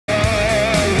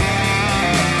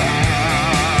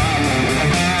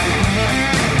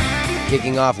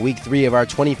Kicking off Week 3 of our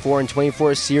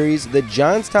 24-24 series, the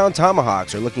Johnstown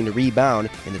Tomahawks are looking to rebound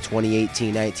in the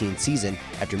 2018-19 season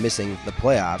after missing the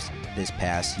playoffs this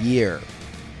past year.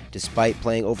 Despite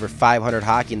playing over 500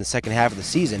 hockey in the second half of the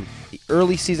season, the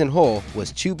early season hole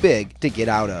was too big to get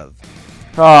out of.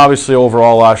 Obviously,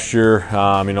 overall last year,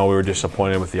 we were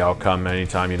disappointed with the outcome.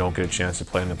 Anytime you don't get a chance to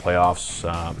play in the playoffs,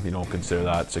 you don't consider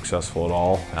that successful at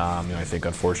all. I think,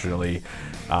 unfortunately,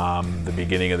 the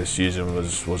beginning of the season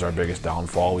was our biggest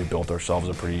downfall. We built ourselves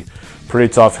a pretty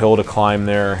tough hill to climb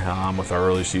there with our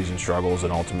early season struggles,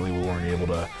 and ultimately we weren't able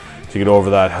to get over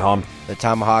that hump. The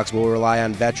Tomahawks will rely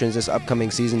on veterans this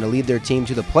upcoming season to lead their team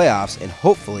to the playoffs and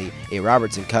hopefully a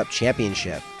Robertson Cup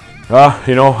championship.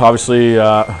 Obviously,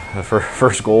 the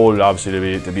first goal would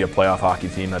obviously to be a playoff hockey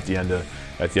team at the end of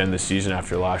the season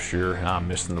after last year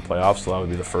missing the playoffs. So that would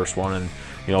be the first one,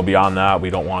 and beyond that, we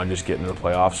don't want to just get into the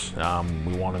playoffs.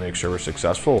 We want to make sure we're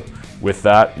successful. With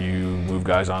that, you move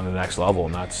guys on to the next level,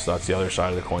 and that's the other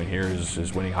side of the coin here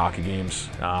is winning hockey games,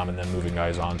 and then moving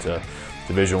guys on to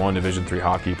Division I, Division III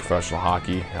hockey, professional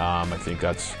hockey. I think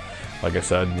that's, like I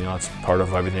said, it's part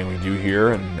of everything we do here,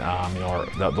 and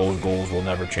those goals will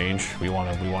never change. We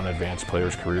want to advance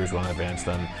players' careers. We want to advance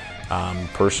them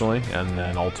personally, and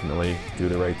then ultimately do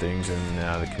the right things in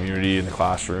the community, in the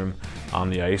classroom, on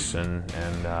the ice, and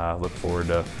look forward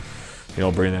to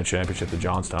bringing that championship to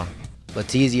Johnstown.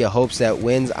 Letizia hopes that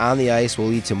wins on the ice will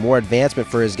lead to more advancement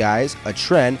for his guys, a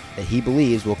trend that he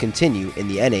believes will continue in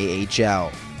the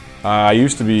NAHL. I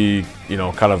used to be,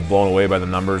 kind of blown away by the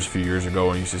numbers a few years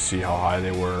ago, and used to see how high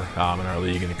they were in our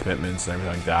league and the commitments and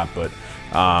everything like that. But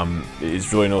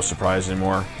it's really no surprise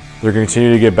anymore. They're going to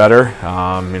continue to get better.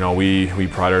 We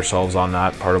pride ourselves on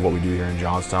that part of what we do here in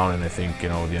Johnstown, and I think the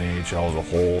NHL as a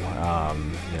whole,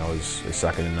 is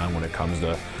second to none when it comes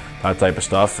to that type of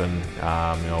stuff.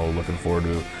 And looking forward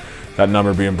to that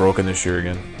number being broken this year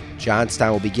again.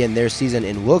 Johnstown will begin their season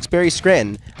in Wilkes-Barre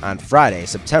Scranton on Friday,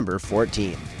 September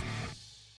 14th.